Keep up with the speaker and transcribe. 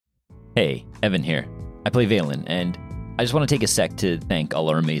Hey, Evan here. I play Valen, and I just want to take a sec to thank all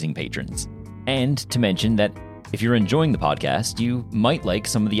our amazing patrons. And to mention that if you're enjoying the podcast, you might like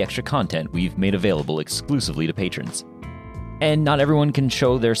some of the extra content we've made available exclusively to patrons. And not everyone can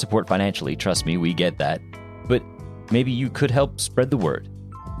show their support financially, trust me, we get that. But maybe you could help spread the word.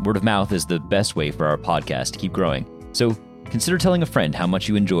 Word of mouth is the best way for our podcast to keep growing, so consider telling a friend how much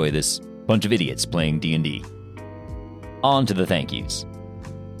you enjoy this bunch of idiots playing D&D. On to the thank yous.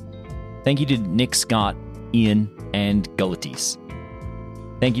 Thank you to Nick Scott, Ian, and Gulatis.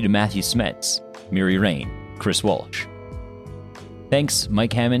 Thank you to Matthew Smets, Miri Rain, Chris Walsh. Thanks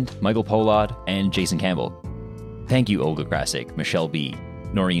Mike Hammond, Michael Pollard, and Jason Campbell. Thank you Olga Krasik, Michelle B.,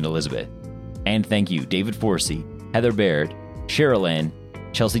 Noreen Elizabeth. And thank you David Forsey, Heather Baird, Cheryl Ann,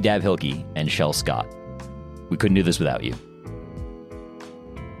 Chelsea Dab-Hilke, and Shell Scott. We couldn't do this without you.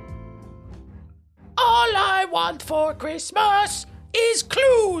 All I want for Christmas is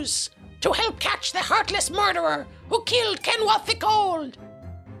clues to help catch the heartless murderer who killed Kenwa Thickold.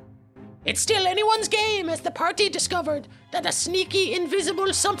 It's still anyone's game as the party discovered that a sneaky,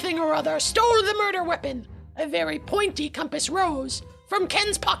 invisible something or other stole the murder weapon, a very pointy compass rose, from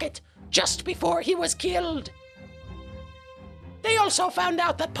Ken's pocket just before he was killed. They also found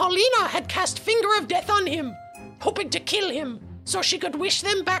out that Paulina had cast Finger of Death on him, hoping to kill him so she could wish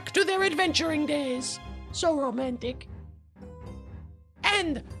them back to their adventuring days. So romantic.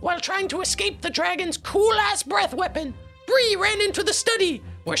 And while trying to escape the dragon's cool-ass breath weapon, Bree ran into the study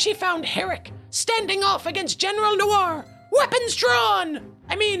where she found Herrick standing off against General Noir. Weapons drawn!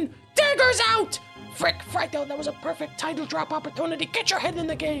 Daggers out! Frick, Frito, that was a perfect title drop opportunity. Get your head in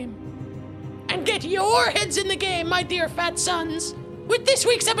the game. And get your heads in the game, my dear fat sons, with this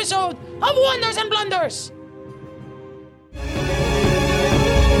week's episode of Wonders and Blunders.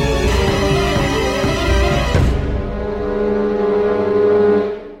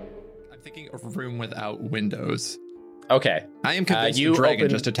 I'm thinking of a room without windows. Okay. I am convinced the dragon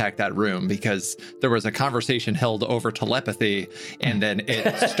just attacked that room because there was a conversation held over telepathy and then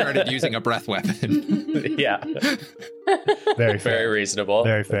it started using a breath weapon. Yeah. Very fair. Very reasonable.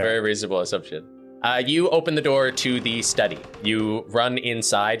 Very fair. Very reasonable assumption. You open the door to the study. You run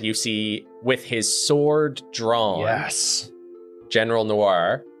inside. You see, with his sword drawn, Yes. General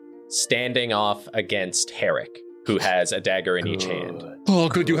Noir standing off against Herrick, who has a dagger in each hand. Oh,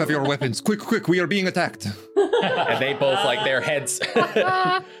 good, you have your weapons. Quick, we are being attacked. And they both, like, their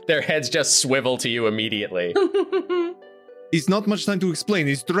heads just swivel to you immediately. It's not much time to explain.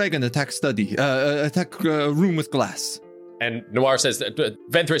 It's dragon attack study. Attack room with glass. And Noir says that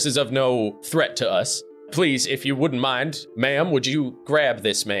Ventress is of no threat to us. Please, if you wouldn't mind, ma'am, would you grab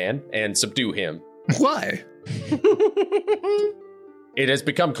this man and subdue him? Why? It has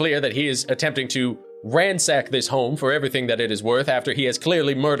become clear that he is attempting to ransack this home for everything that it is worth after he has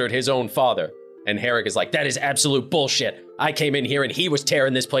clearly murdered his own father. And Herrick is like, that is absolute bullshit. I came in here and he was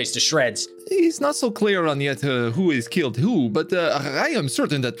tearing this place to shreds. It's not so clear on yet who is killed who, but I am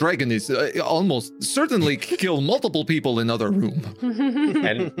certain that dragon is almost certainly kill multiple people in other room.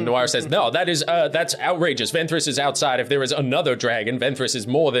 And Noir says, no, that's outrageous. Ventress is outside. If there is another dragon, Ventress is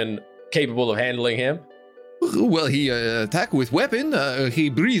more than capable of handling him. Well, he attack with weapon. He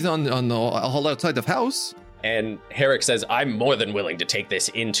breathe on all outside of house. And Herrick says, I'm more than willing to take this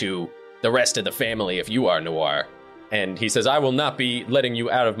into the rest of the family if you are Noir. And he says, I will not be letting you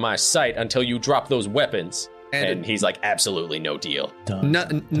out of my sight until you drop those weapons. And he's like, absolutely no deal.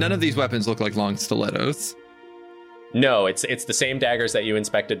 None of these weapons look like long stilettos. No, it's the same daggers that you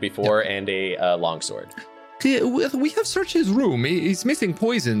inspected before and a longsword. We have searched his room. He's missing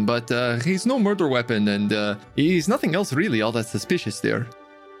poison, but he's no murder weapon, and he's nothing else really all that suspicious there.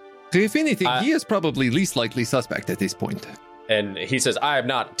 If anything, he is probably least likely suspect at this point. And he says, I have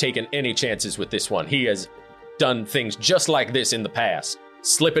not taken any chances with this one. He has done things just like this in the past.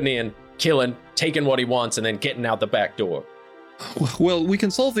 Slipping in, killing, taking what he wants, and then getting out the back door. Well, we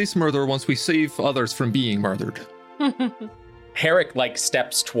can solve this murder once we save others from being murdered. Herrick,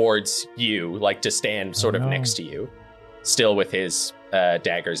 steps towards you, to stand sort of next to you, still with his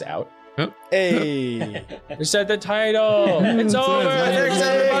daggers out. Hey! You said the title! It's over! Thanks,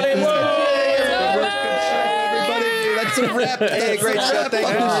 everybody! Whoa! That's a wrap. Hey, great show. Thank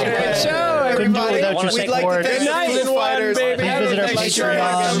you. Great show, everybody. We'd like to thank the Foo Fighters. Visit our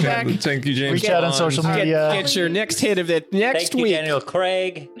Patreon. Thank you, James. Reach out on social media. Get your next hit of it next Thank week. you, Daniel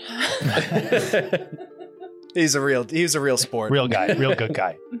Craig. He's a real sport. Real guy. Real good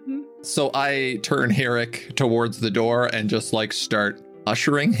guy. So I turn Herrick towards the door and just start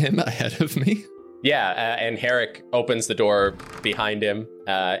ushering him ahead of me. Yeah, and Herrick opens the door behind him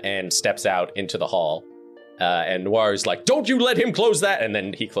and steps out into the hall. And Noir is like, don't you let him close that! And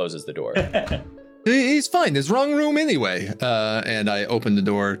then he closes the door. He's fine. It's wrong room anyway. And I open the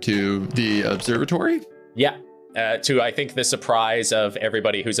door to the observatory. Yeah. To, I think, the surprise of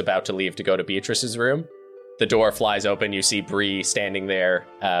everybody who's about to leave to go to Beatrice's room. The door flies open. You see Bree standing there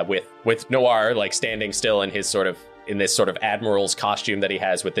with Noir, like, standing still in this sort of admiral's costume that he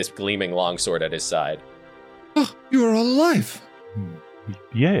has with this gleaming longsword at his side. Oh, you are alive.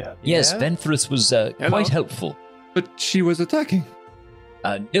 Yeah. Yes, Ventress was quite helpful. But she was attacking.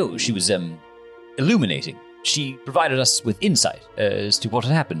 No, she was illuminating. She provided us with insight as to what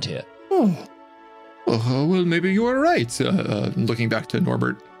had happened here. Oh, well, maybe you are right. Looking back to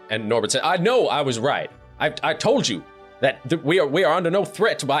Norbert. And Norbert said, I know I was right. I told you that we are under no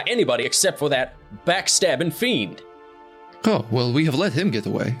threat by anybody except for that backstabbing fiend. Oh, well, we have let him get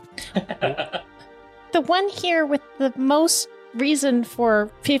away. The one here with the most reason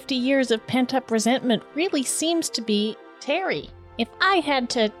for 50 years of pent-up resentment really seems to be Terry. If I had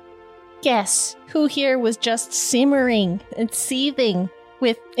to guess who here was just simmering and seething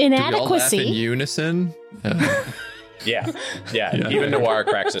with inadequacy. Did we all laugh in unison? Yeah. Even Noir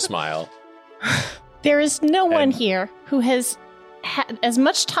cracks a smile. There is no one here who has had as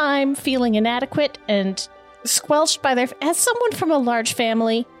much time feeling inadequate and squelched by as someone from a large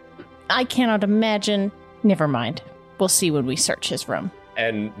family. I cannot imagine. Never mind. We'll see when we search his room.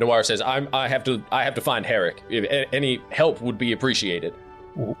 And Noir says, I have to find Herrick. Any help would be appreciated.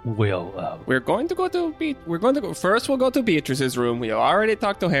 We're going to go first. We'll go to Beatrice's room. We already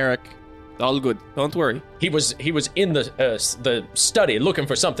talked to Herrick. All good. Don't worry. He was in the study looking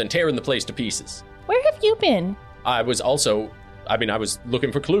for something, tearing the place to pieces. Where have you been? I was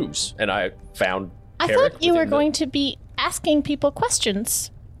looking for clues, and I found I Herrick thought you were going to be asking people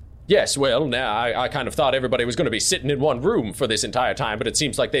questions. Yes, well, now I kind of thought everybody was going to be sitting in one room for this entire time, but it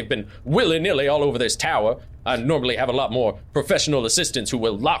seems like they've been willy-nilly all over this tower. I normally have a lot more professional assistants who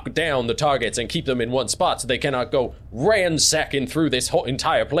will lock down the targets and keep them in one spot so they cannot go ransacking through this whole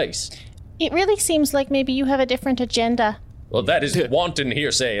entire place. It really seems like maybe you have a different agenda. Well, that is wanton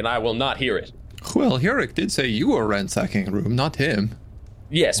hearsay, and I will not hear it. Well, Herrick did say you were ransacking a room, not him.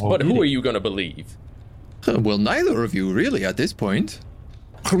 Yes, but who are you going to believe? Well, neither of you, really, at this point.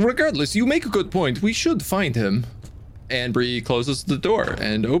 Regardless, you make a good point. We should find him. And Bree closes the door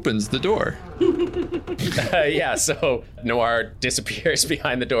and opens the door. So Noir disappears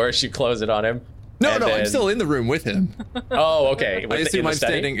behind the door as you close it on him. No, I'm still in the room with him. Oh, okay. I assume I'm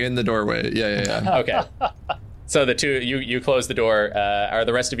standing in the doorway. Yeah. Okay. So the two, you close the door. Are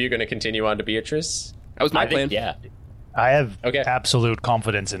the rest of you going to continue on to Beatrice? That was my plan. Yeah. I have absolute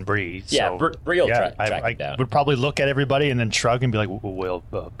confidence in Bree. Yeah, So, Bree will track it down. I would probably look at everybody and then shrug and be like, well,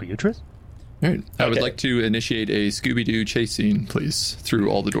 Beatrice? All right. I would like to initiate a Scooby-Doo chase scene, please, through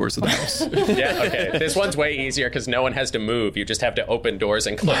all the doors of the house. Yeah, okay. This one's way easier because no one has to move. You just have to open doors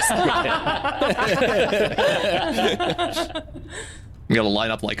and close them again. We got to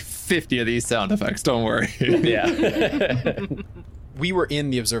line up like 50 of these sound effects. Don't worry. Yeah. We were in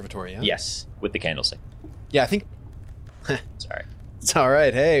the observatory, yeah? Yes. With the candlestick. Yeah, I think... Sorry. It's all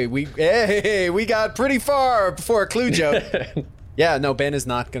right. Hey, we got pretty far before a clue joke. Yeah, no, Ben is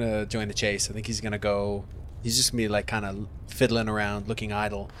not going to join the chase. I think he's going to go... He's just going to be like kind of fiddling around, looking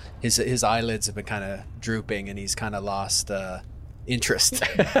idle. His eyelids have been kind of drooping and he's kind of lost interest.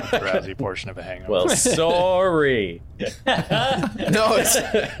 Drowsy portion of a hangover. Well, sorry. No, he's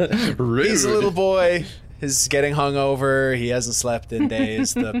a little boy. He's getting hungover. He hasn't slept in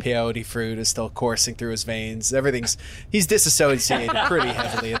days. The peyote fruit is still coursing through his veins. He's disassociated pretty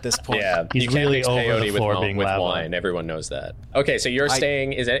heavily at this point. Yeah, He's you can't really mix over peyote the floor being with lava. wine. Everyone knows that. Okay, so you're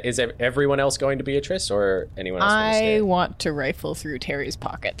staying. Is everyone else going to Beatrice or anyone else? Want to stay? I want to rifle through Terry's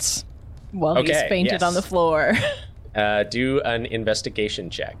pockets while he's Okay, fainted yes. on the floor. Do an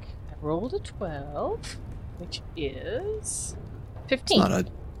investigation check. I rolled a 12, which is It's 15. not a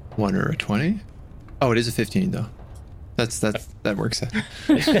 1 or a 20. Oh, it is a 15, though. That works out.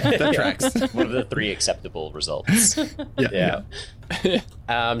 That tracks. One of the 3 acceptable results. Yeah.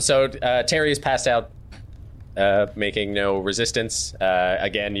 So Terry is passed out, making no resistance.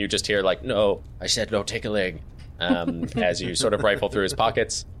 Again, you just hear like, "No, I said no, take a leg." As you sort of rifle through his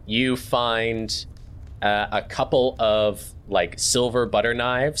pockets, you find a couple of like silver butter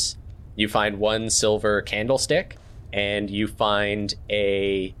knives. You find one silver candlestick. And you find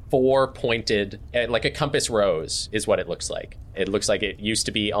a 4-pointed, like a compass rose is what it looks like. It looks like it used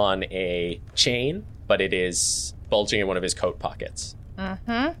to be on a chain, but it is bulging in one of his coat pockets.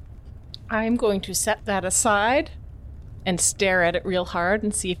 I'm going to set that aside and stare at it real hard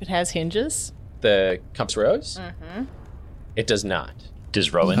and see if it has hinges. The compass rose? It does not.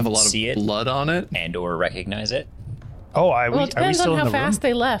 Does Rowan have a lot see of it blood on it? and or recognize it? Well, it are we depends still on in how the room? fast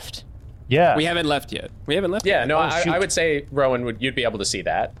they left. Yeah. We haven't left yet. Yeah, no, shoot. I would say, Rowan, you'd be able to see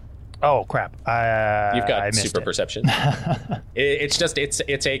that. Oh crap! You've got I missed super it. perception.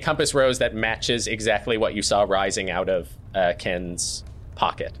 It's a compass rose that matches exactly what you saw rising out of Ken's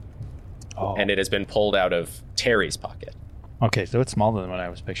pocket. Oh. And it has been pulled out of Terry's pocket. Okay, so it's smaller than what I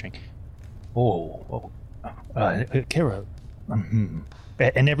was picturing. Kara.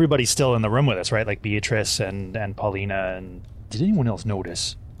 And everybody's still in the room with us, right? Like Beatrice and Paulina. And did anyone else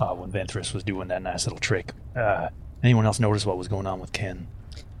notice when Ventress was doing that nice little trick? Anyone else notice what was going on with Ken?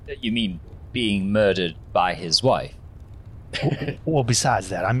 You mean being murdered by his wife? Well, besides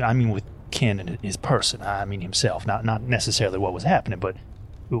that, I mean with Ken and his person. I mean himself, not necessarily what was happening, but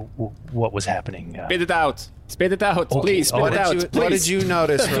what was happening. Spit it out. Spit it out. Okay. Please, spit it out. What Please. did you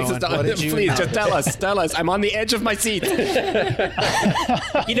notice, Rowan? What did you Please, notice? just tell us. Tell us. I'm on the edge of my seat.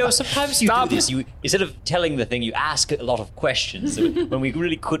 You know, sometimes you Stop. do this. You instead of telling the thing, you ask a lot of questions when we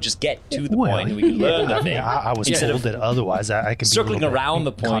really could just get to the point and we could learn the thing. I was Instead told of that otherwise I could be circling a little bit around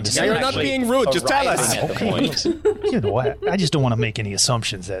the point. Yeah, you're not actually being rude. Just tell us. arriving at the point. You know, I just don't want to make any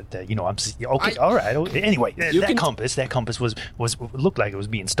assumptions that I'm okay. All right. Anyway, that compass was looked like it was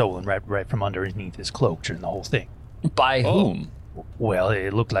being stolen right from underneath his cloak during the whole thing. By whom? Well,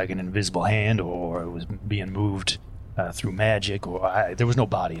 it looked like an invisible hand, or it was being moved through magic, or there was no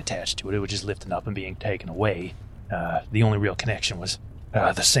body attached to it. It was just lifting up and being taken away. The only real connection was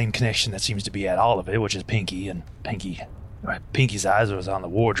the same connection that seems to be at all of it, which is Pinky. And Pinky's eyes was on the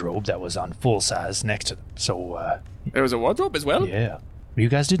wardrobe that was on full size next to them. So, There was a wardrobe as well? yeah. You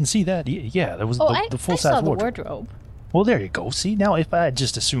guys didn't see that? Yeah, there was the full I saw size the wardrobe. wardrobe. Well, there you go. See, now if I had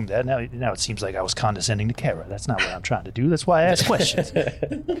just assumed that, now it seems like I was condescending to Kara. That's not what I'm trying to do. That's why I ask questions.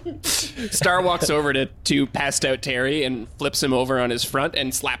 Star walks over to passed out Terry and flips him over on his front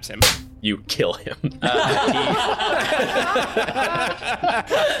and slaps him. You kill him. You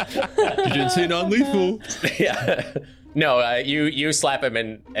didn't say non-lethal. Yeah. No, you slap him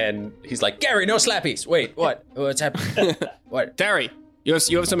and he's like, Gary, no slappies. Wait, what? What's happening? What? Terry, you have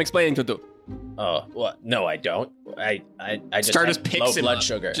some explaining to do. Oh, what? No, I don't. I just Star have just picks low him blood up.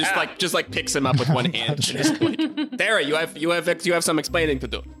 sugar. Just like picks him up with one hand. And just like, Terry, you have some explaining to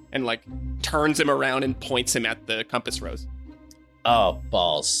do. And like turns him around and points him at the compass rose. Oh,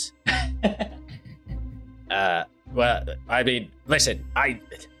 balls. Well, I mean, listen,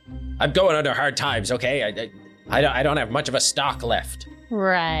 I'm going under hard times, okay? I don't have much of a stock left.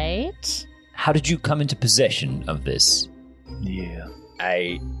 Right. How did you come into possession of this? Yeah.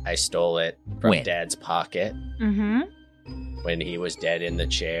 I stole it from When? Dad's pocket Mm-hmm. when he was dead in the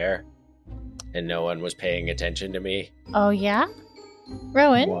chair and no one was paying attention to me. Oh, yeah?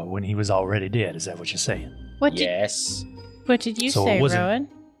 Rowan, Well, when he was already dead, is that what you're saying? what did Yes. you So it say, wasn't- Rowan?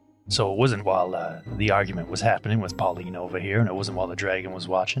 So it wasn't while the argument was happening with Pauline over here, and it wasn't while the dragon was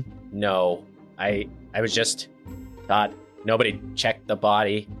watching? No. I was just thought nobody checked the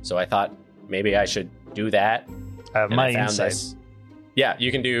body, so I thought maybe I should do that. And My I found insight. this. Yeah,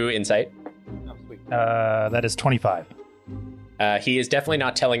 you can do insight. That is 25. He is definitely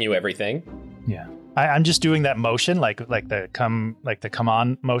not telling you everything. Yeah. I'm just doing that motion, like the come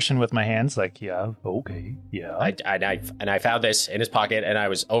on motion with my hands, like yeah, okay, yeah. I found this in his pocket, and I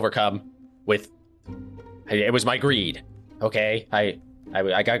was overcome with. It was my greed. Okay, I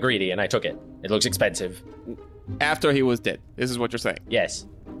got greedy and I took it. It looks expensive. After he was dead. This is what you're saying. Yes.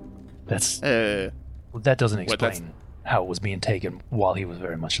 That doesn't What, that's- explain how it was being taken while he was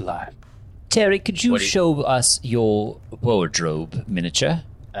very much alive. Terry, could you What do you- show us your wardrobe miniature?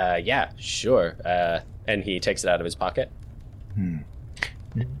 Yeah, sure. And he takes it out of his pocket.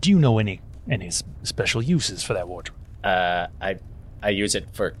 Do you know any special uses for that wardrobe? I use it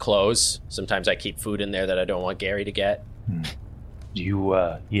for clothes. Sometimes I keep food in there that I don't want Gary to get. Do you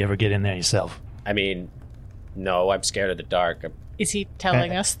ever get in there yourself? I mean, no, I'm scared of the dark. Is he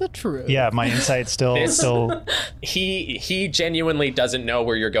telling us the truth? Yeah, my insight's still. He genuinely doesn't know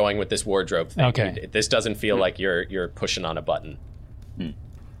where you're going with this wardrobe thing. Okay. This doesn't feel like you're pushing on a button.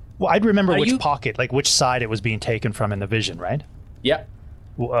 Well, I'd remember Are which you- pocket, like which side it was being taken from in the vision, right? Yep.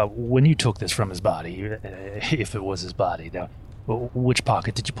 When you took this from his body, if it was his body, now, which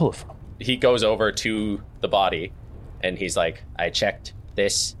pocket did you pull it from? He goes over to the body and he's like, I checked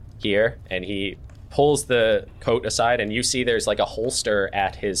this here, and he pulls the coat aside, and you see there's like a holster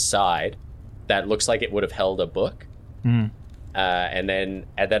at his side that looks like it would have held a book. And then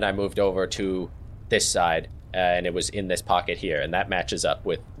I moved over to this side, and it was in this pocket here, and that matches up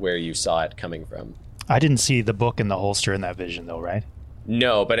with where you saw it coming from. I didn't see the book in the holster in that vision, though, right?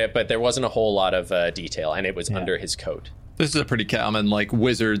 No, but there wasn't a whole lot of detail, and it was under his coat. This is a pretty common, like,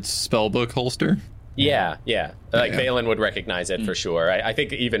 wizard's spellbook holster. Yeah. Like, Yeah. Valen would recognize it for sure. I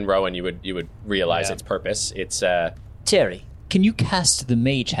think even Rowan, you would realize its purpose. It's, Terry, can you cast the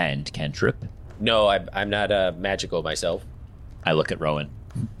Mage Hand cantrip? no, I'm not magical myself. I look at Rowan.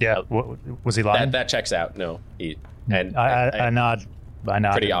 Yeah, was he lying? That checks out. No. And I nod. I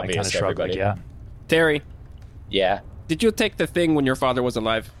nod. Pretty and I obvious kind of to shrug. everybody. Like, yeah. Terry, yeah. did you take the thing when your father was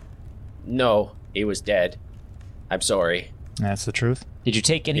alive? No, he was dead. I'm sorry. That's the truth. Did you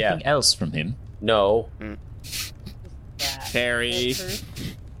take anything else from him? No, Terry.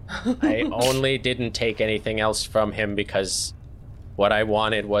 I only didn't take anything else from him because what I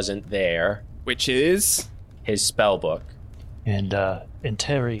wanted wasn't there. Which is? His spell book. And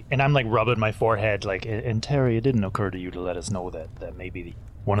Terry, and I'm like rubbing my forehead, like, and Terry, it didn't occur to you to let us know that maybe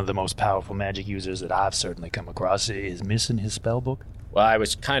one of the most powerful magic users that I've certainly come across is missing his spell book? Well, I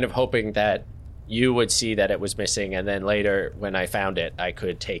was kind of hoping that you would see that it was missing, and then later, when I found it, I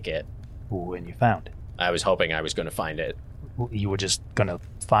could take it. When you found it? I was hoping I was going to find it. You were just gonna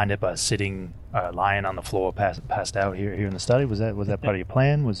find it by sitting, lying on the floor, passed out here in the study. Was that part of your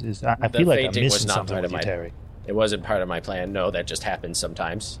plan? I The feel like I'm fainting was missing not something part with of you, my- Terry. It wasn't part of my plan. No, that just happens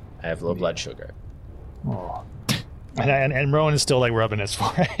sometimes. I have low blood sugar. Oh. And Rowan is still like rubbing his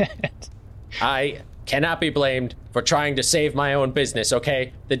forehead. I cannot be blamed for trying to save my own business,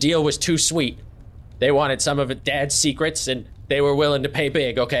 okay? The deal was too sweet. They wanted some of Dad's secrets, and they were willing to pay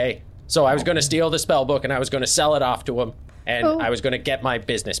big, okay? So I was going to steal the spell book, and I was going to sell it off to him, and I was going to get my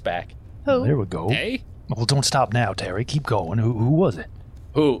business back. There we go. Hey? Well, don't stop now, Terry. Keep going. Who was it?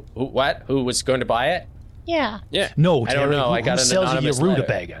 Who? What? Who was going to buy it? Yeah. Yeah. No, I Terry. don't know. Who, I got who an sells you anonymous your letter.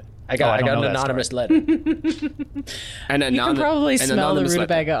 rutabaga? I got know an that anonymous story. letter. You You can probably smell the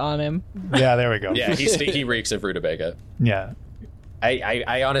rutabaga on him. Yeah, there we go. Yeah, he reeks of rutabaga. Yeah.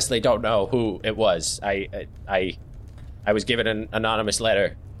 I honestly don't know who it was. I was given an anonymous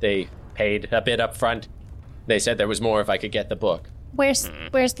letter. They paid a bit up front. They said there was more if I could get the book. Where's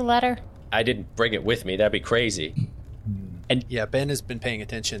the letter? I didn't bring it with me. That'd be crazy. Yeah, Ben has been paying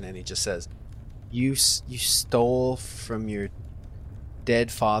attention, and he just says, "You stole from your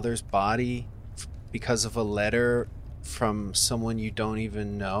dead father's body because of a letter from someone you don't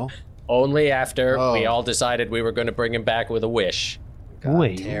even know." Only after we Oh. all decided we were going to bring him back with a wish. God,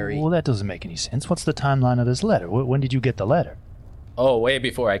 Wait, Terry. well, that doesn't make any sense. What's the timeline of this letter? When did you get the letter? Oh, way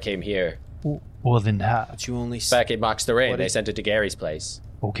before I came here. Well, then how? But you only Back in Mox the Rain, What they is- sent it to Gary's place.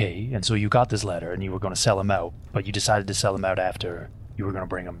 Okay, and so you got this letter and you were going to sell him out, but you decided to sell him out after you were going to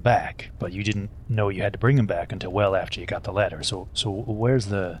bring him back, but you didn't know you had to bring him back until well after you got the letter. So where's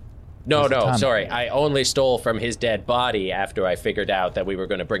the... No, where's the no, timeline? sorry. I only stole from his dead body after I figured out that we were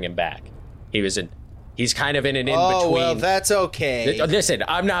going to bring him back. He's kind of in an in-between. Oh, well, that's okay. Listen,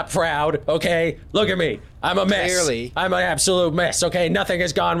 I'm not proud, okay? Look at me. I'm a mess. Clearly. I'm an absolute mess, okay? Nothing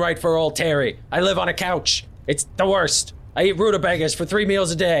has gone right for old Terry. I live on a couch. It's the worst. I eat rutabagas for 3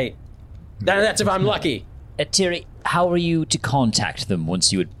 meals a day. That's if I'm lucky. Terry, how were you to contact them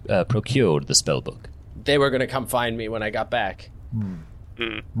once you had procured the spellbook? They were going to come find me when I got back.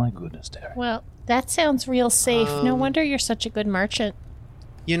 My goodness, Terry. Well, that sounds real safe. No wonder you're such a good merchant.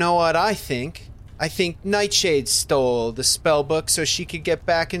 You know what I think? I think Nightshade stole the spell book so she could get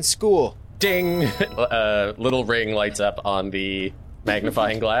back in school. Ding! Little ring lights up on the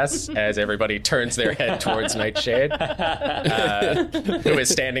magnifying glass as everybody turns their head towards Nightshade, who is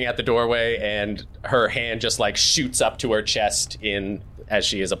standing at the doorway, and her hand just like shoots up to her chest as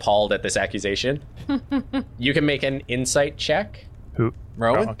she is appalled at this accusation. You can make an insight check. Who?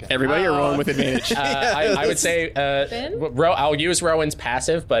 Rowan? Oh, okay. Everybody are rolling with advantage. I would say I'll use Rowan's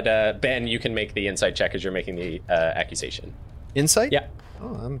passive, but Ben, you can make the insight check as you're making the accusation. Insight? Yeah.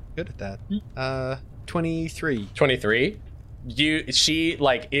 Oh, I'm good at that. 23. 23. She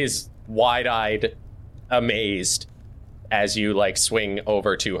like is wide-eyed, amazed as you like swing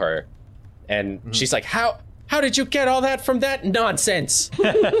over to her, and she's like, "How did you get all that from that nonsense?"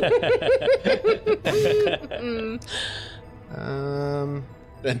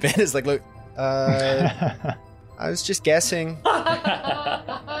 And Ben is like, look, I was just guessing.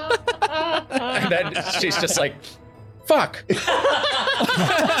 And then she's just like, "Fuck."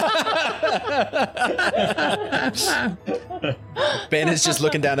 Ben is just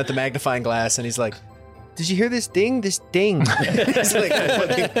looking down at the magnifying glass, and he's like, did you hear this ding? This ding. He's like,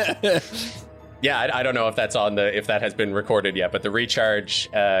 Yeah, I don't know if that's if that has been recorded yet, but the recharge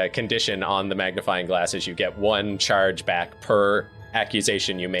condition on the magnifying glass is you get 1 charge back per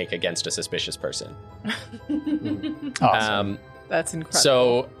accusation you make against a suspicious person. Awesome. That's incredible.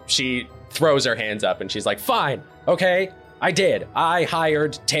 So she throws her hands up and she's like, "Fine, okay, I did. I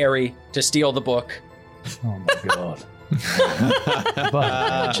hired Terry to steal the book. Oh my god.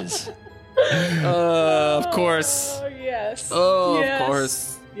 Of course. Oh, yes. Oh, Yes. of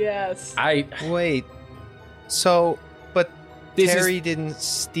course. Yes. Wait. So, but Terry didn't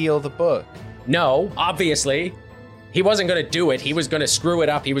steal the book. No, obviously. He wasn't going to do it. He was going to screw it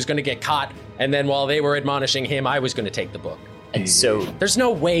up. He was going to get caught. And then while they were admonishing him, I was going to take the book. And so, There's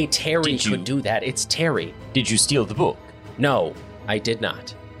no way Terry Did you- could do that. It's Terry. did you steal the book? No, I did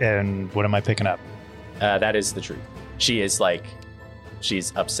not. And what am I picking up? That is the truth. She's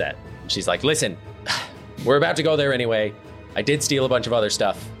upset. She's like, listen, we're about to go there anyway. I did steal a bunch of other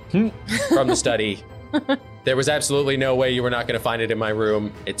stuff from the study. There was absolutely no way you were not going to find it in my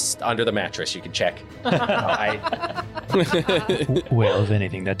room. It's under the mattress. You can check. Well, if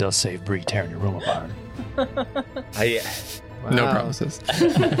anything, that does save Bree tearing your room apart. No promises.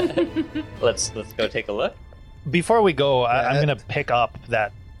 Let's go take a look. Before we go, I'm going to pick up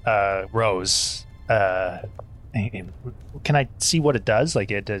that rose. Can I see what it does?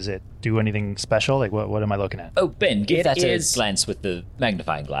 Like, does it do anything special? Like, what am I looking at? Oh, Ben, give It that is- a glance with the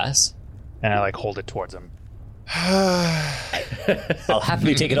magnifying glass. And I like hold it towards him. I'll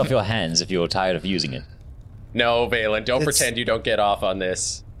happily take it off your hands if you're tired of using it. No, Valen, don't pretend you don't get off on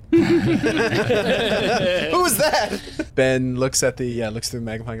this. Who was that? Ben looks through the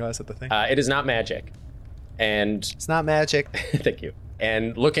magnifying glass at the thing. It is not magic. And It's not magic. thank you.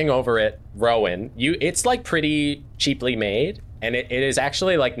 And looking over it, Rowan, it's like pretty cheaply made. And it is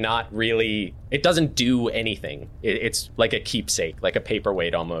actually like not really, it doesn't do anything. It's like a keepsake, like a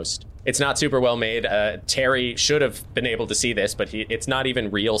paperweight almost. It's not super well made. Terry should have been able to see this, but it's not even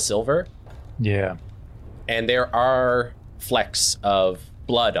real silver. Yeah. And there are flecks of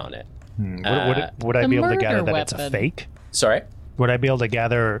blood on it. Would I The be able to gather murder that it's a weapon. fake? Sorry? Would I be able to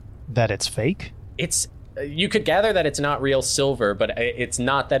gather that it's fake? You could gather that it's not real silver, but it's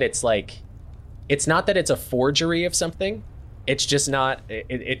not that it's a forgery of something. It's just not,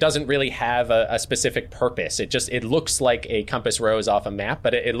 it doesn't really have a specific purpose. It looks like a compass rose off a map,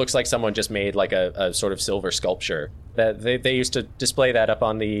 but it looks like someone just made like a sort of silver sculpture. That they used to display that up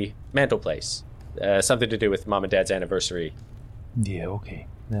on the mantelpiece. Something to do with Mom and Dad's anniversary. Yeah, okay.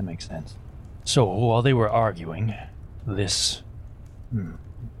 That makes sense. So, while they were arguing, this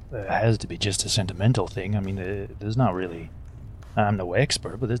has to be just a sentimental thing. I mean, there's not really... I'm no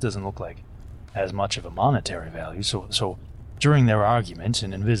expert, but this doesn't look like as much of a monetary value. So during their argument,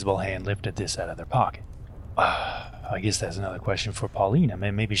 an invisible hand lifted this out of their pocket. I guess that's another question for Paulina.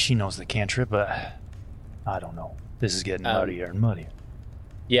 Maybe she knows the cantrip, but I don't know. This is getting muddier and muddier.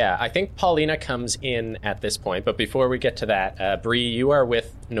 Yeah, I think Paulina comes in at this point, but before we get to that, Bree, you are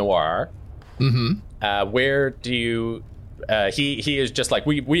with Noir. Mm-hmm. Where do you... he is just like,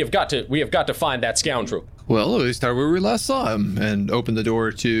 we have got to find that scoundrel. Well, we start where we last saw him and open the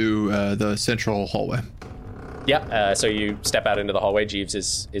door to the central hallway. Yeah, so you step out into the hallway. Jeeves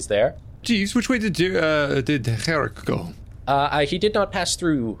is there. Jeeves, which way did Herrick go? He did not pass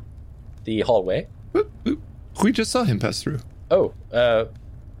through the hallway. We just saw him pass through. Oh,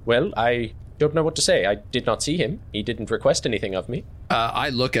 well, I don't know what to say. I did not see him. He didn't request anything of me. I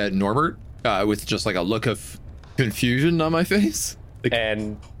look at Norbert with just like a look of confusion on my face. Like,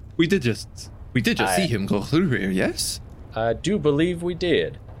 And we did just see him go through here, yes? I do believe we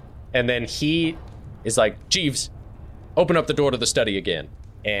did. And then he is like, Jeeves, open up the door to the study again.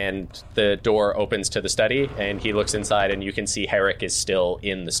 And the door opens to the study, and he looks inside, and you can see Herrick is still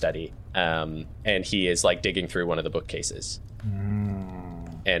in the study. And he is like digging through one of the bookcases.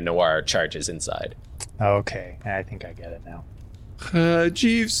 And Noir charges inside. Okay, I think I get it now.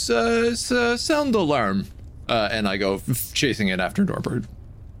 Jeeves, sound the alarm. And I go chasing it after Norbert.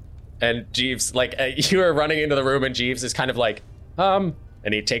 And Jeeves, like, you are running into the room, and Jeeves is kind of like, and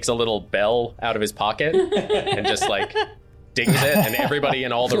he takes a little bell out of his pocket and just like dings it, and everybody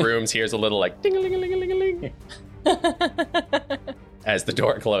in all the rooms hears a little like ding-a-ling-a-ling-a-ling-a-ling as the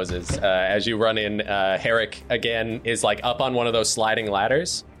door closes. As you run in, Herrick again is like up on one of those sliding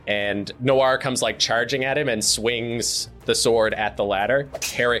ladders, and Noir comes like charging at him and swings the sword at the ladder.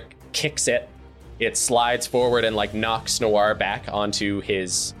 Herrick kicks it. It slides forward and like knocks Noir back onto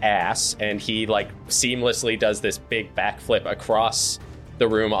his ass, and he like seamlessly does this big backflip across the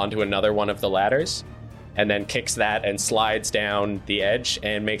room onto another one of the ladders, and then kicks that and slides down the edge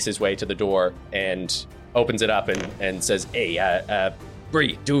and makes his way to the door and opens it up and says, hey,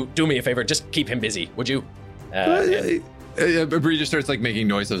 Bree, do me a favor, just keep him busy, would you? Bree just starts like making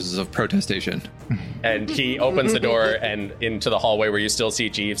noises of protestation. And he opens the door and into the hallway where you still see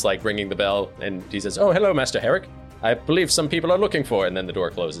Jeeves like ringing the bell, and he says, oh, hello, Master Herrick. I believe some people are looking for, and then the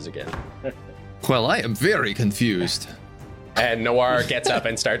door closes again. Well, I am very confused. And Noir gets up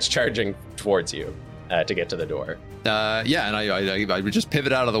and starts charging towards you to get to the door. and I would just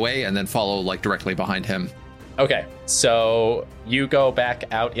pivot out of the way and then follow like directly behind him. Okay, so you go back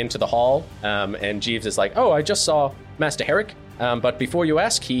out into the hall, and Jeeves is like, "Oh, I just saw Master Herrick, but before you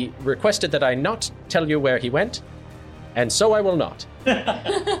ask, he requested that I not tell you where he went, and so I will not." I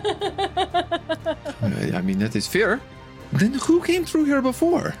mean, that is fair. Then who came through here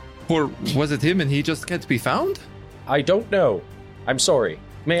before? Or was it him and he just can't be found? I don't know. I'm sorry.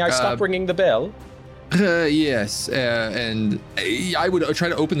 May I stop ringing the bell? Yes, and I would try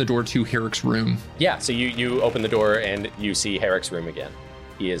to open the door to Herrick's room. Yeah, so you open the door and you see Herrick's room again.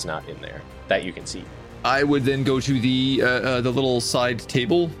 He is not in there, that you can see. I would then go to the little side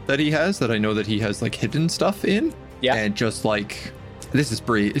table that he has, that I know that he has like hidden stuff in. Yeah. And just like, this is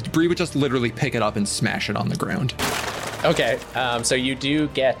Bree. Bree would just literally pick it up and smash it on the ground. Okay, so you do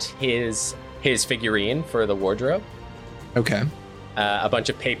get his figurine for the wardrobe. Okay. A bunch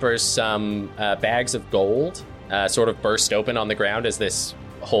of papers, some bags of gold sort of burst open on the ground as this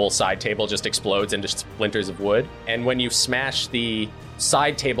whole side table just explodes into splinters of wood. And when you smash the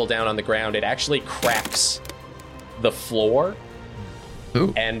side table down on the ground, it actually cracks the floor.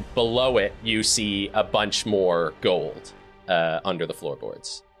 Ooh. And below it, you see a bunch more gold under the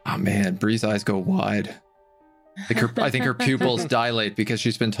floorboards. Oh man, Bree's eyes go wide. I think her pupils dilate because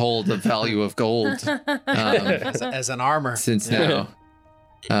she's been told the value of gold as an armor since now.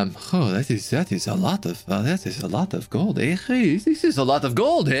 That is a lot of gold, eh? Hey, this is a lot of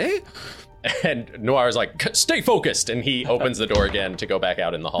gold, eh? And Noir's like, "Stay focused," and he opens the door again to go back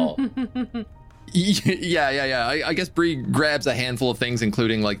out in the hall. Yeah. I guess Bree grabs a handful of things,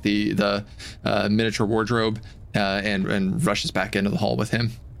 including like the miniature wardrobe, and rushes back into the hall with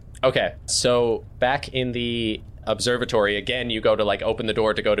him. Okay, so back in the observatory, again, you go to like open the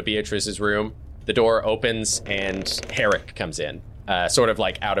door to go to Beatrice's room. The door opens and Herrick comes in, sort of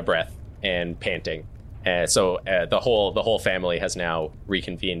like out of breath and panting. So the whole family has now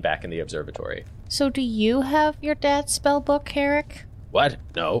reconvened back in the observatory. So do you have your dad's spell book, Herrick? What?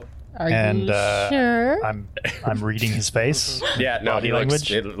 No. Are you sure? I'm reading his face. Yeah, no,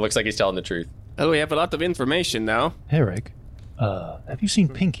 it looks like he's telling the truth. Oh, we have a lot of information now. Herrick, have you seen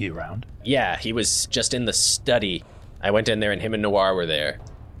Pinky around? Yeah, he was just in the study. I went in there and him and Noir were there.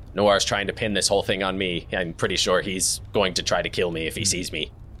 Noir's trying to pin this whole thing on me. I'm pretty sure he's going to try to kill me if he sees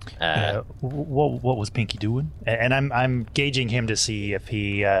me. What was Pinky doing? And I'm gauging him to see if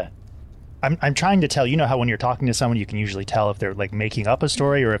he... I'm trying to tell, you know how when you're talking to someone, you can usually tell if they're like making up a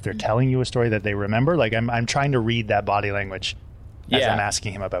story or if they're telling you a story that they remember. Like I'm trying to read that body language as I'm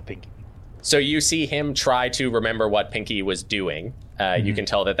asking him about Pinky. So you see him try to remember what Pinky was doing. You can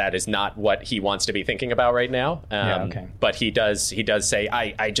tell that is not what he wants to be thinking about right now. Okay. But he does say,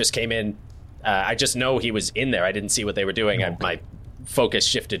 I just came in. I just know he was in there. I didn't see what they were doing. Okay. My focus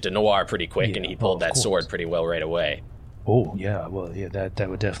shifted to Noir pretty quick, and he pulled that sword pretty well right away. Oh, yeah. Well, yeah, that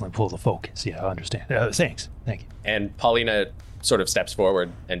would definitely pull the focus. Yeah, I understand. Thanks. Thank you. And Paulina sort of steps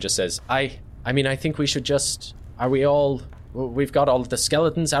forward and just says, I mean, I think we should just... We've got all the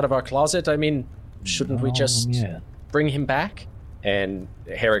skeletons out of our closet. I mean, shouldn't we just bring him back? And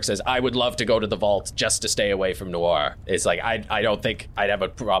Herrick says, I would love to go to the vault just to stay away from Noir. It's like, I don't think I'd have a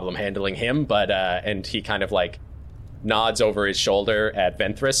problem handling him, but, and he kind of like nods over his shoulder at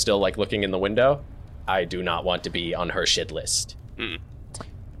Ventress, still like looking in the window. I do not want to be on her shit list.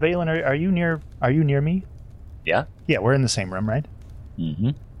 Valen, are you near me? Yeah? Yeah, we're in the same room, right?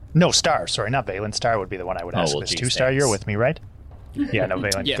 Mm-hmm. No, Star. Sorry, not Valen. Star would be the one I would ask. Well, This 2-Star, you're with me, right? Yeah, no,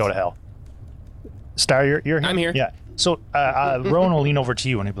 Valen, Yes. go to hell. Star, you're here? I'm here. Yeah. So, Rowan will lean over to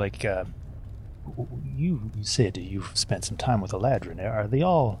you and he'll be like, you said you've spent some time with Eladrin. Are they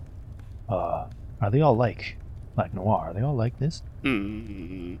all like Noir? Are they all like this?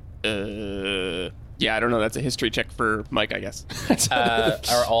 Yeah, I don't know. That's a history check for Mike, I guess.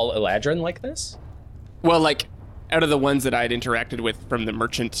 Are all Eladrin like this? Well, like, out of the ones that I'd interacted with from the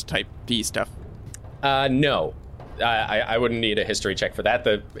merchant type D stuff. No. I wouldn't need a history check for that.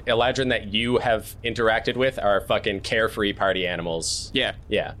 The Eladrin that you have interacted with are fucking carefree party animals. Yeah.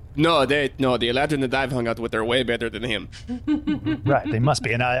 Yeah. No, the Eladrin that I've hung out with are way better than him. Right, they must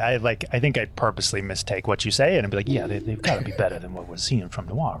be. And I think I'd purposely mistake what you say and I'd be like, yeah, they've got to be better than what we're seeing from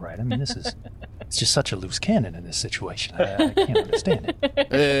Noir, right? I mean, it's just such a loose cannon in this situation. I can't understand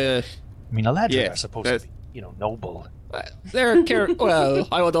it. I mean, Eladrin are supposed to be, noble. They're well,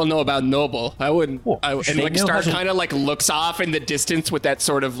 I don't know about noble. I wouldn't. And like Star kind of like looks off in the distance with that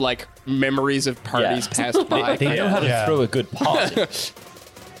sort of like memories of parties passed by. They know how to throw a good party.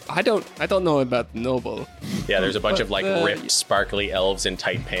 I don't know about noble. Yeah, there's a bunch of like ripped, sparkly elves in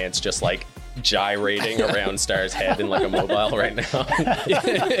tight pants, just like gyrating around Star's head in like a mobile right now.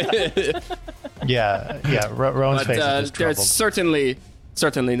 Rowan's face is just troubled. There's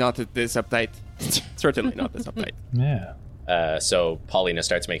certainly not this update. Certainly not this update. Yeah. So Paulina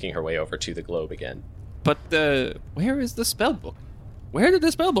starts making her way over to the globe again. But where is the spell book? Where did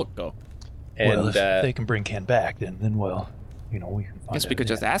the spell book go? And well, if they can bring Ken back, then well, we can find I guess we could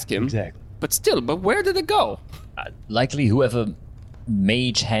just ask him. Exactly. But where did it go? Likely whoever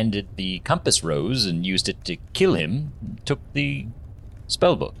mage handed the compass rose and used it to kill him took the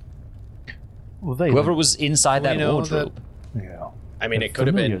spellbook. Well, whoever was inside that wardrobe. I mean, it could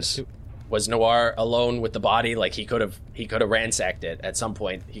have been. Was Noir alone with the body? Like he could have ransacked it at some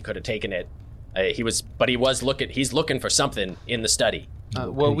point. He could have taken it. He's looking for something in the study.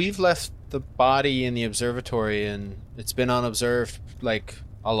 Well, we've left the body in the observatory, and it's been unobserved like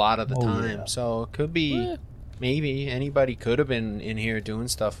a lot of the time. Yeah. So it could be, maybe anybody could have been in here doing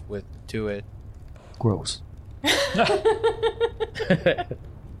stuff to it. Gross.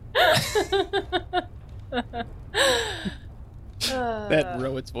 That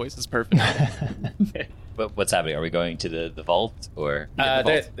Rowan's voice is perfect. But what's happening? Are we going to the vault or? The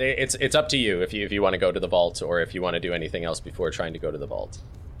vault? It's up to you if you want to go to the vault or if you want to do anything else before trying to go to the vault.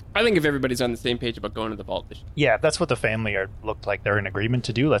 I think if everybody's on the same page about going to the vault, yeah, if that's what the family looked like they're in agreement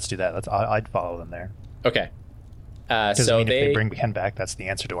to do, let's do that. I'd follow them there. Okay. So if they bring Ken back, that's the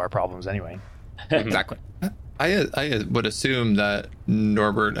answer to our problems anyway. Exactly. I would assume that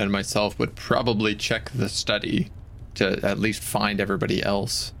Norbert and myself would probably check the study to at least find everybody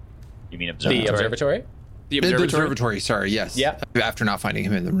else. You mean observatory? The observatory? The observatory, sorry, yes. Yeah. After not finding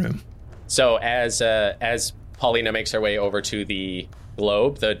him in the room. So as Paulina makes her way over to the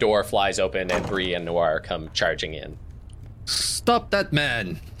globe, the door flies open and Bree and Noir come charging in. Stop that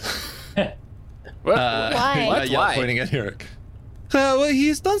man! Why? Why? Pointing at Eric. Well,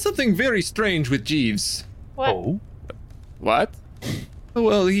 he's done something very strange with Jeeves. What? Oh. What?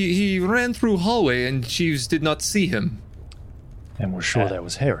 Well, he ran through hallway and Jeeves did not see him. And we're sure that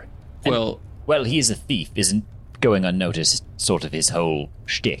was Harry. Well, he is a thief, isn't going unnoticed sort of his whole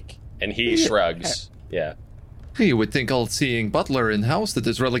shtick. And he shrugs. Yeah. You would think all-seeing butler in house that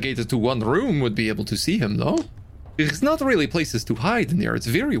is relegated to one room would be able to see him, though. There's not really places to hide in there. It's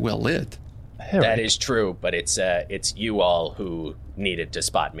very well lit. Herrick. That is true, but it's you all who needed to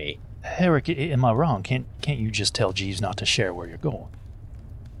spot me. Herrick, am I wrong? Can't you just tell Jeeves not to share where you're going?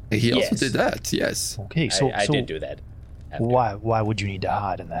 He also did that, yes. Okay, so I did do that. Why would you need to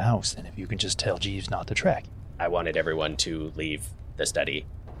hide in the house then if you can just tell Jeeves not to track you? I wanted everyone to leave the study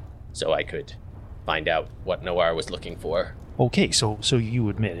so I could find out what Noir was looking for. Okay, so you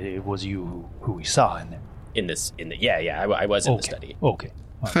admit it was you who we saw in there? I was in the study. Okay.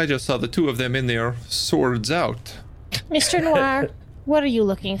 I just saw the two of them in there, swords out. Mr. Noir, what are you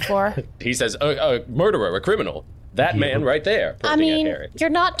looking for? He says, a murderer, a criminal. That man right there. I mean, you're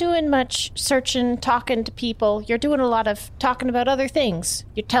not doing much searching, talking to people. You're doing a lot of talking about other things.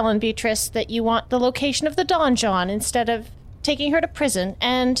 You're telling Beatrice that you want the location of the donjon instead of taking her to prison,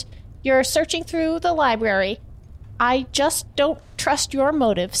 and you're searching through the library. I just don't trust your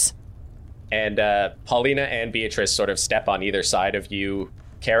motives. And Paulina and Beatrice sort of step on either side of you,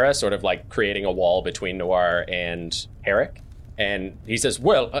 Kara, sort of like creating a wall between Noir and Herrick. And he says,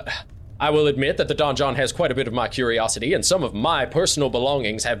 well, I will admit that the donjon has quite a bit of my curiosity, and some of my personal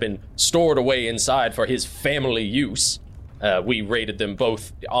belongings have been stored away inside for his family use. We raided them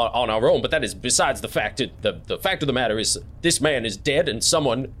both on our own, but that is besides the fact. The fact of the matter is this man is dead and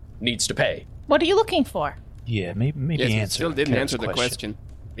someone needs to pay. What are you looking for? Yeah, maybe answer. He still didn't answer the question.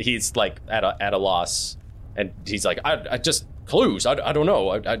 He's like at a loss, and he's like, I just clues. I don't know.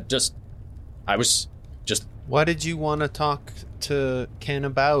 I was just. What did you want to talk to Ken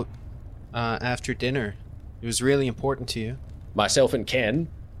about after dinner? It was really important to you. Myself and Ken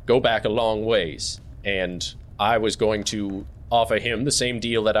go back a long ways, and I was going to offer him the same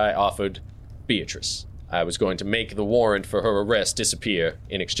deal that I offered Beatrice. I was going to make the warrant for her arrest disappear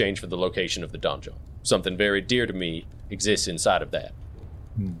in exchange for the location of the donjon. Something very dear to me exists inside of that.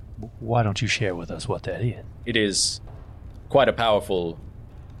 Why don't you share with us what that is? It is quite a powerful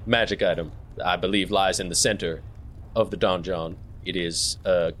magic item. I believe lies in the center of the donjon. It is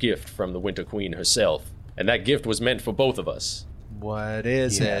a gift from the Winter Queen herself, and that gift was meant for both of us. What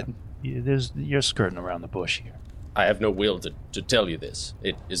is it? You're skirting around the bush here. I have no will to tell you this.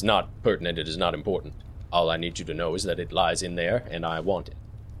 It is not pertinent. It is not important. All I need you to know is that it lies in there, and I want it.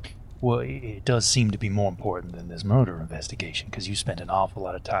 Well, it does seem to be more important than this murder investigation, because you spent an awful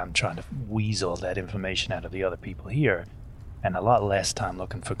lot of time trying to weasel that information out of the other people here, and a lot less time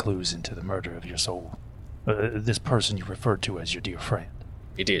looking for clues into the murder of your soul. This person you referred to as your dear friend.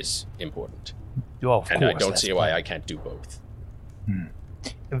 It is important. Oh, of and course, I don't see why I can't do both.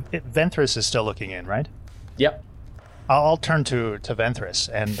 Ventress is still looking in, right? Yep. I'll turn to Ventress,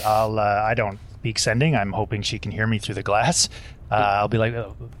 and I don't speak Sending. I'm hoping she can hear me through the glass. I'll be like,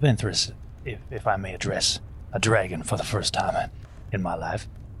 Ventress, if I may address a dragon for the first time in my life.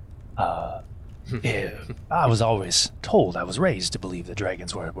 I was always told, I was raised to believe that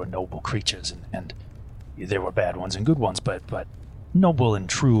dragons were noble creatures, and there were bad ones and good ones, but noble and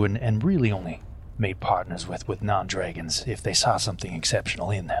true, and really only made partners with non-dragons if they saw something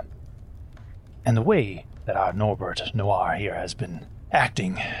exceptional in them. And the way that our Norbert Noir here has been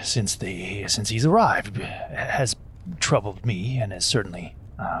acting since he's arrived has troubled me, and has certainly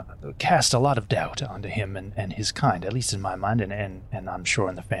cast a lot of doubt onto him and his kind, at least in my mind, and I'm sure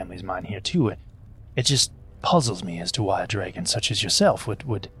in the family's mind here too. It just puzzles me as to why a dragon such as yourself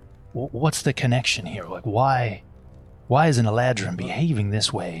would what's the connection here? Like, why is an Eladrin behaving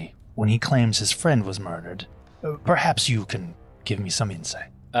this way when he claims his friend was murdered? Perhaps you can give me some insight.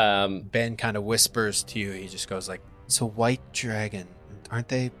 Ben kind of whispers to you. He just goes like, "It's a white dragon. Aren't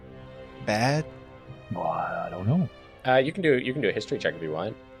they bad?" Well, I don't know. You can do a history check if you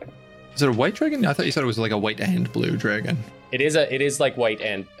want. Is it a white dragon? I thought you said it was like a white and blue dragon. It is like white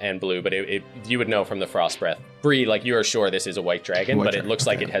and blue, but it you would know from the frost breath. Bree, like, you are sure this is a white dragon, but it looks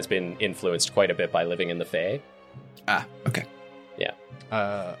like it has been influenced quite a bit by living in the Fae. Ah, okay. Yeah.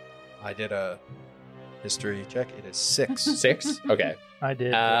 I did a history check. It is 6. 6? Okay. I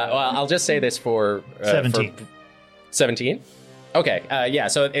did. Well, I'll just say this for 17. 17? Okay. Yeah.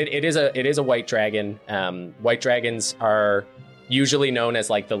 So it is a white dragon. White dragons are usually known as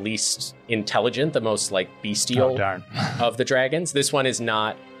like the least intelligent, the most like bestial of the dragons. This one is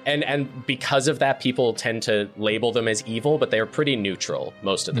not, and because of that, people tend to label them as evil, but they're pretty neutral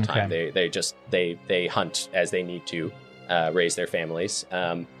most of the time. They hunt as they need to raise their families.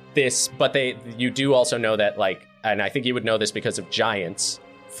 You do also know that, like, and I think you would know this because of giants.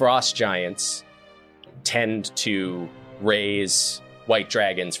 Frost giants tend to raise white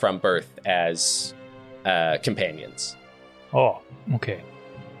dragons from birth as companions. Oh, okay.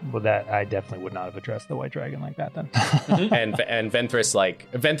 Well, that I definitely would not have addressed the white dragon like that then. and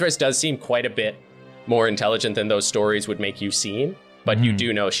Ventress does seem quite a bit more intelligent than those stories would make you seem, but you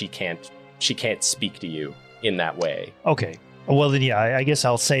do know she can't speak to you in that way. Okay. Well, then, yeah, I guess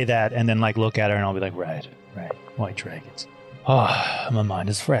I'll say that and then, like, look at her and I'll be like, right, white dragons. Oh, my mind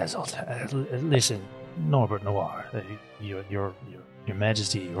is frazzled. Listen, Norbert Noir, your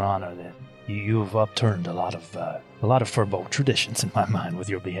Majesty, Your Honor, that you've upturned a lot of Furbolg traditions in my mind with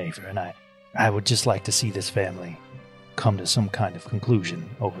your behavior, and I would just like to see this family come to some kind of conclusion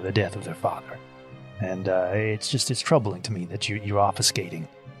over the death of their father. And it's troubling to me that you're obfuscating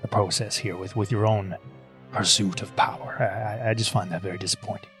the process here with your own pursuit of power. I just find that very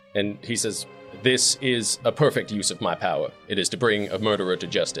disappointing. And he says, "This is a perfect use of my power. It is to bring a murderer to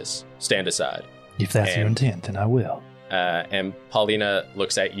justice. Stand aside." If that's your intent, then I will. And Paulina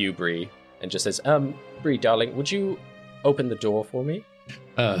looks at you, Bree, and just says, Bree, darling, would you open the door for me?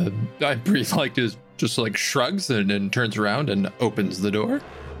 Bree just shrugs and then turns around and opens the door.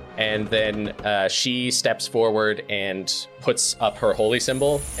 And then she steps forward and puts up her holy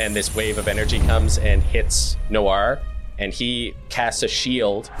symbol, and this wave of energy comes and hits Noir, and he casts a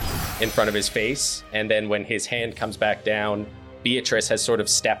shield in front of his face. And then when his hand comes back down, Beatrice has sort of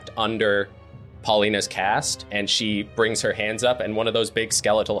stepped under Paulina's cast, and she brings her hands up, and one of those big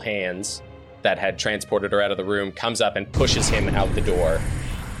skeletal hands that had transported her out of the room comes up and pushes him out the door,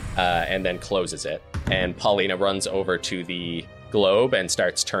 and then closes it. And Paulina runs over to the globe and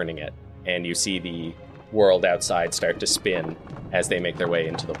starts turning it, and you see the world outside start to spin as they make their way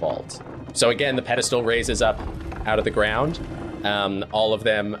into the vault. So again, the pedestal raises up out of the ground. All of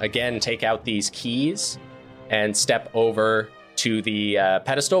them again take out these keys and step over to the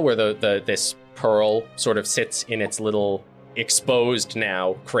pedestal where this pearl sort of sits in its little exposed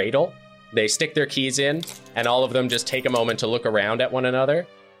now cradle. They stick their keys in, and all of them just take a moment to look around at one another,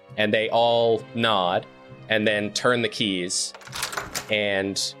 and they all nod and then turn the keys,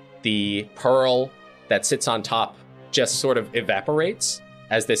 and the pearl that sits on top just sort of evaporates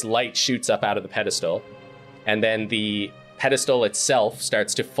as this light shoots up out of the pedestal, and then the pedestal itself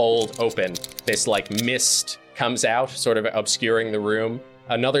starts to fold open. This like mist comes out, sort of obscuring the room.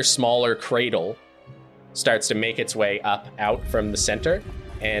 Another smaller cradle starts to make its way up out from the center,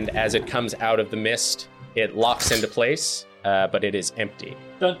 and as it comes out of the mist, it locks into place, but it is empty.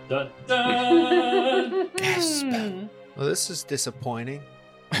 Dun, dun, dun. Gasp. Well, this is disappointing.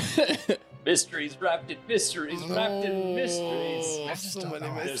 Mysteries wrapped in mysteries wrapped in mysteries.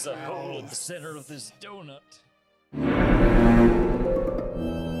 There's a hole in the center of this donut.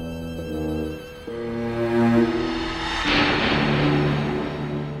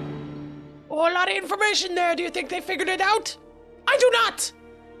 information there. Do you think they figured it out? I do not!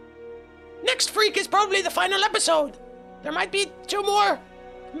 Next freak is probably the final episode. There might be 2 more.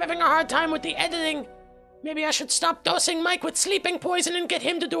 I'm having a hard time with the editing. Maybe I should stop dosing Mike with sleeping poison and get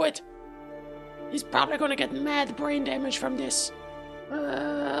him to do it. He's probably gonna get mad brain damage from this.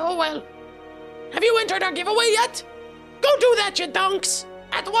 Oh well. Have you entered our giveaway yet? Go do that, you donks!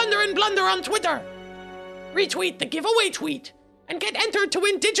 At Wonder and Blunder on Twitter. Retweet the giveaway tweet and get entered to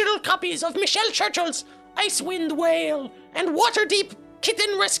win digital copies of Michelle Churchill's Icewind Whale and Waterdeep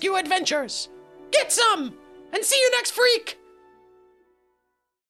Kitten Rescue Adventures. Get some! And see you next freak!